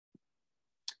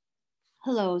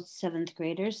Hello, seventh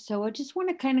graders. So I just want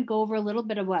to kind of go over a little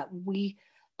bit of what we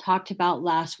talked about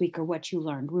last week or what you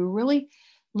learned. We're really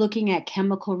looking at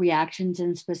chemical reactions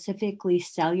and specifically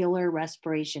cellular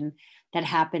respiration that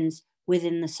happens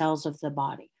within the cells of the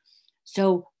body.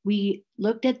 So we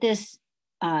looked at this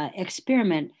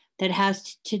experiment that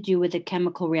has to do with a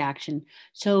chemical reaction.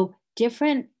 So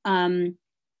different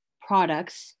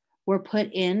products were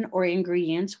put in or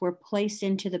ingredients were placed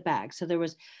into the bag. So there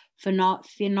was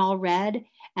phenol red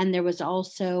and there was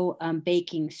also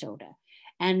baking soda.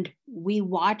 And we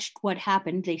watched what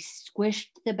happened. They squished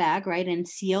the bag, right, and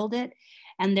sealed it.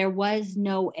 And there was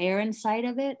no air inside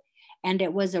of it. And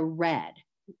it was a red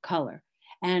color.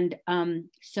 And during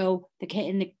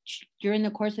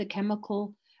the course of the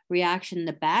chemical reaction,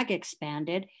 the bag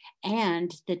expanded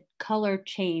and the color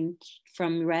changed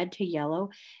from red to yellow,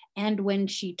 and when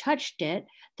she touched it,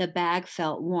 the bag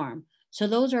felt warm. So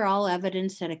those are all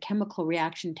evidence that a chemical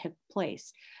reaction took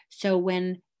place. So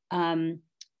when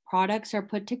products are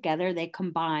put together, they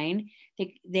combine.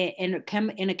 In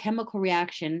a chemical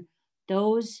reaction,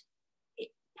 those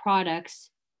products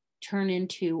turn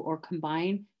into or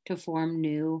combine to form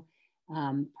new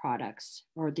products,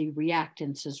 or the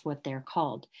reactants is what they're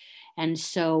called. And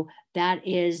so that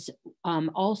is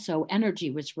also energy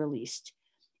was released.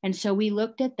 And so we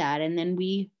looked at that, and then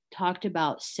we talked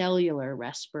about cellular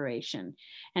respiration.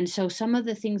 And so some of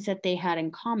the things that they had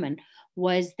in common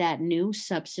was that new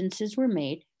substances were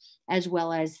made, as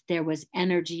well as there was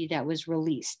energy that was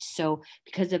released. So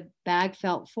because the bag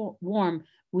felt warm,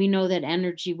 we know that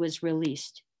energy was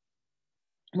released.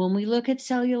 When we look at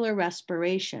cellular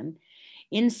respiration,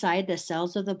 inside the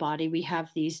cells of the body, we have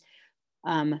these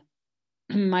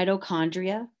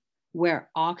mitochondria where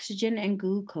oxygen and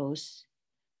glucose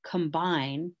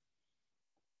combine,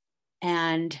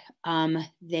 and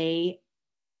the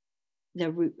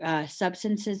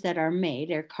substances that are made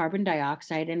are carbon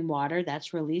dioxide and water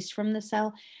that's released from the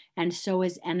cell, and so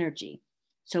is energy.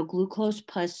 So glucose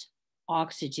plus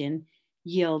oxygen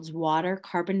yields water,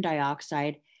 carbon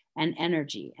dioxide, and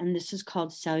energy. And this is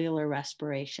called cellular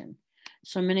respiration.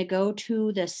 So I'm going to go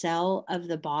to the cell of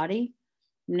the body.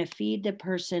 I'm going to feed the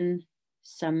person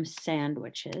some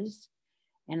sandwiches.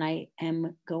 And I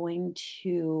am going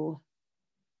to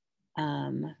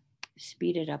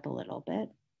speed it up a little bit.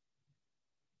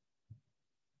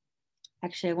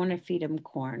 Actually, I want to feed him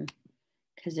corn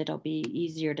because it'll be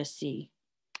easier to see.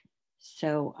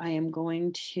 So I am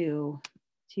going to,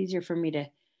 it's easier for me to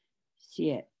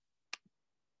see it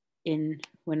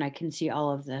when I can see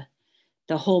all of the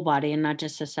whole body and not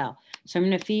just the cell. So I'm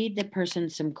going to feed the person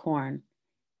some corn.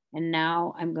 And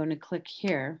now I'm going to click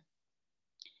here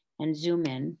and zoom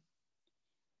in.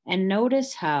 And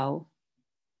notice how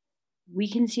we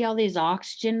can see all these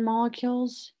oxygen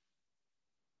molecules.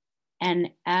 And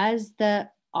as the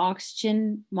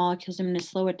oxygen molecules, I'm going to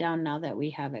slow it down now that we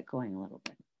have it going a little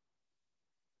bit.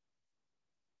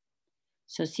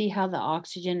 So see how the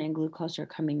oxygen and glucose are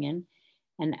coming in,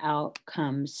 and out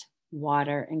comes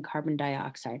water and carbon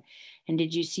dioxide. And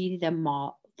did you see the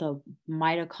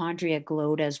mitochondria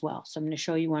glowed as well? So I'm going to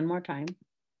show you one more time.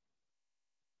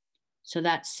 So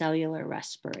that's cellular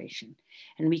respiration.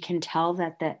 And we can tell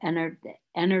that the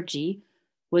energy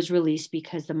was released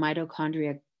because the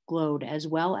mitochondria glowed, as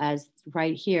well as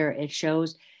right here, it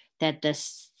shows that the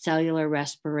cellular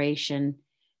respiration,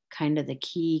 kind of the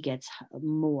key, gets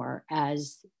more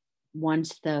as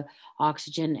once the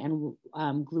oxygen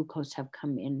and glucose have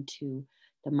come into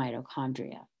the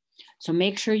mitochondria. So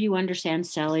make sure you understand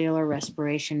cellular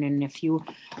respiration. And if you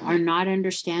are not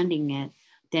understanding it,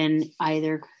 then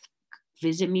either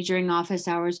visit me during office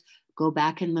hours, go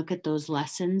back and look at those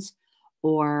lessons,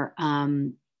 or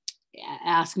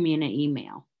ask me in an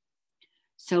email.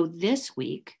 So this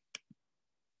week,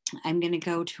 I'm going to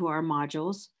go to our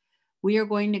modules. We are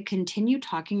going to continue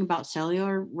talking about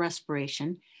cellular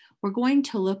respiration. We're going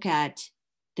to look at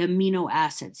the amino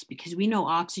acids, because we know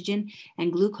oxygen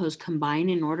and glucose combine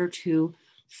in order to,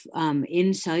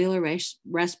 in cellular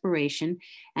respiration.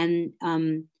 And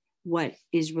what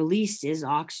is released is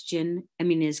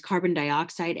is carbon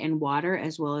dioxide and water,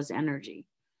 as well as energy.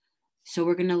 So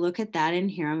we're going to look at that in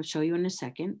here. I'll show you in a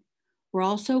second. We're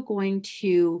also going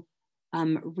to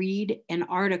read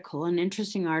an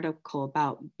interesting article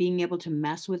about being able to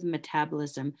mess with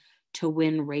metabolism to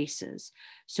win races.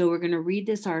 So we're going to read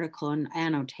this article and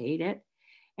annotate it.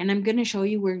 And I'm going to show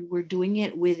you we're doing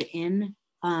it within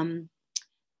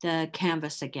the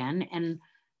Canvas again. And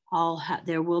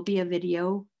there will be a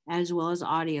video as well as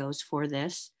audios for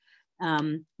this.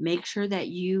 Make sure that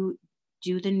you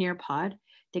do the Nearpod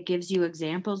that gives you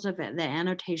examples of the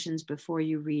annotations before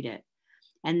you read it.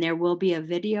 And there will be a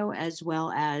video as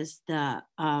well as the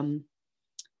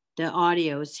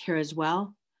audios here as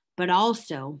well. But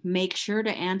also make sure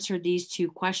to answer these 2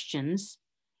 questions,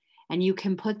 and you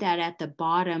can put that at the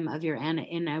bottom of your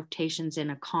annotations in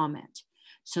a comment.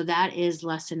 So that is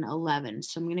lesson 11.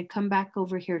 So I'm going to come back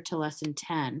over here to lesson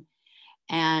 10.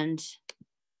 And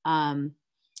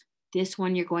this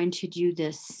one, you're going to do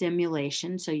this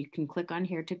simulation. So you can click on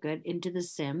here to go into the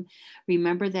sim.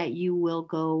 Remember that you will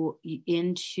go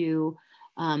into,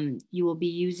 you will be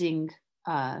using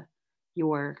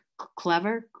your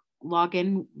Clever, log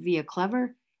in via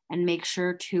Clever, and make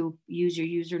sure to use your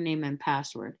username and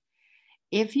password.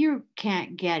 If you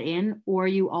can't get in, or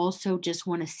you also just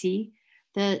want to see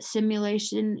the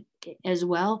simulation as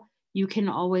well, you can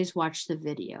always watch the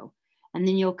video. And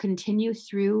then you'll continue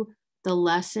through the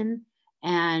lesson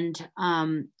and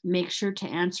make sure to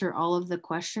answer all of the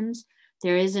questions.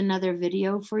 There is another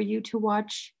video for you to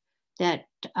watch that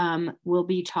will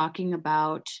be talking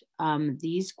about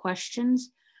these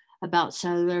questions about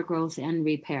cellular growth and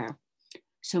repair.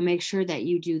 So make sure that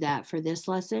you do that for this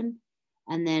lesson.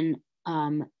 And then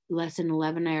lesson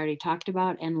 11 I already talked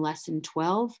about, and lesson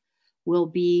 12 will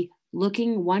be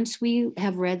looking, once we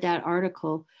have read that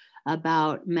article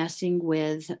about messing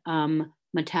with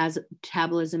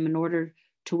metabolism in order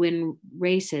to win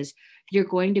races, you're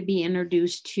going to be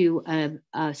introduced to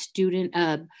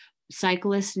a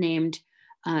cyclist named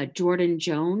Jordan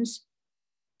Jones.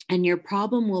 And your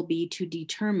problem will be to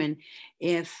determine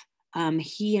if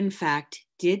he in fact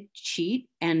did cheat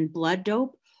and blood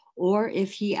dope, or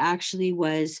if he actually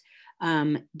was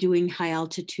doing high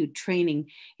altitude training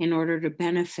in order to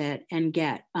benefit and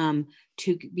get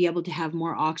to be able to have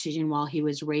more oxygen while he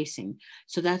was racing.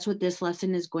 So that's what this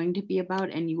lesson is going to be about.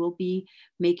 And you will be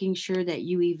making sure that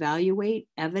you evaluate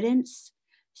evidence.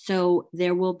 So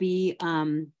there will be,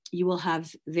 you will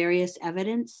have various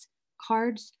evidence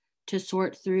cards to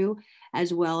sort through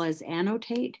as well as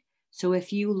annotate. So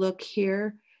if you look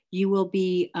here, you will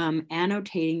be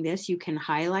annotating this. You can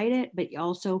highlight it, but you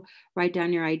also write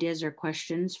down your ideas or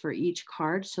questions for each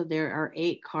card. So there are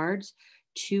 8 cards,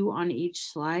 2 on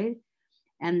each slide.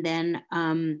 And then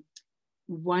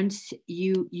once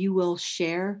you will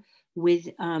share with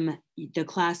the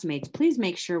classmates, please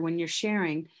make sure when you're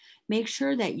sharing, make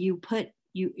sure that you put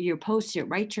your Post-it,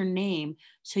 write your name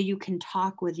so you can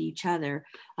talk with each other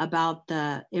about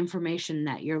the information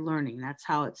that you're learning. That's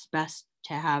how it's best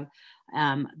to have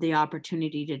the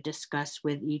opportunity to discuss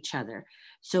with each other.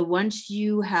 So once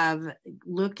you have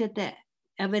looked at the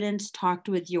evidence, talked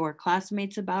with your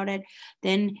classmates about it,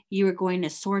 then you are going to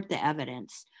sort the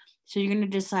evidence. So you're going to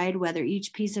decide whether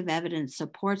each piece of evidence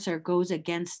supports or goes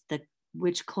against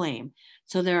which claim.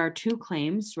 So there are 2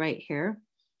 claims right here,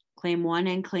 claim 1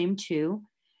 and claim 2.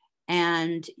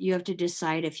 And you have to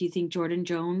decide if you think Jordan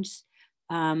Jones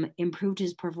improved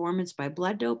his performance by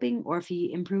blood doping, or if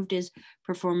he improved his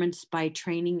performance by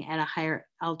training at a higher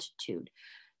altitude.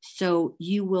 So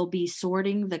you will be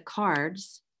sorting the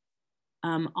cards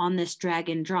on this drag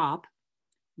and drop.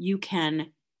 You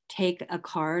can take a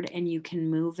card and you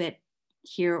can move it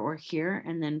here or here.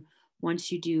 And then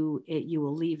once you do it, you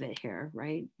will leave it here,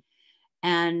 right?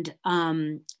 And,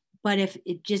 but if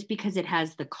it, just because it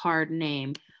has the card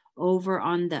name, over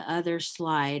on the other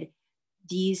slide,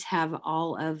 these have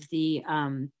all of the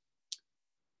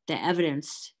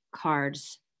evidence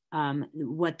cards,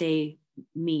 what they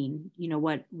mean, you know,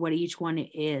 what each one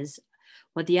is,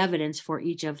 what the evidence for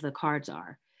each of the cards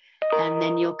are. And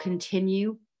then you'll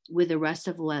continue with the rest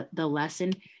of the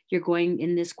lesson. You're going,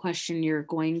 in this question, you're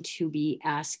going to be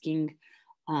asking,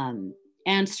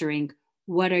 answering,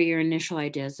 what are your initial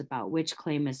ideas about which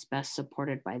claim is best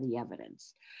supported by the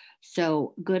evidence?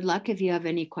 So good luck. If you have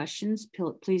any questions,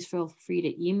 please feel free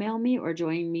to email me or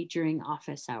join me during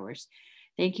office hours.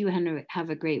 Thank you and have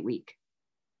a great week.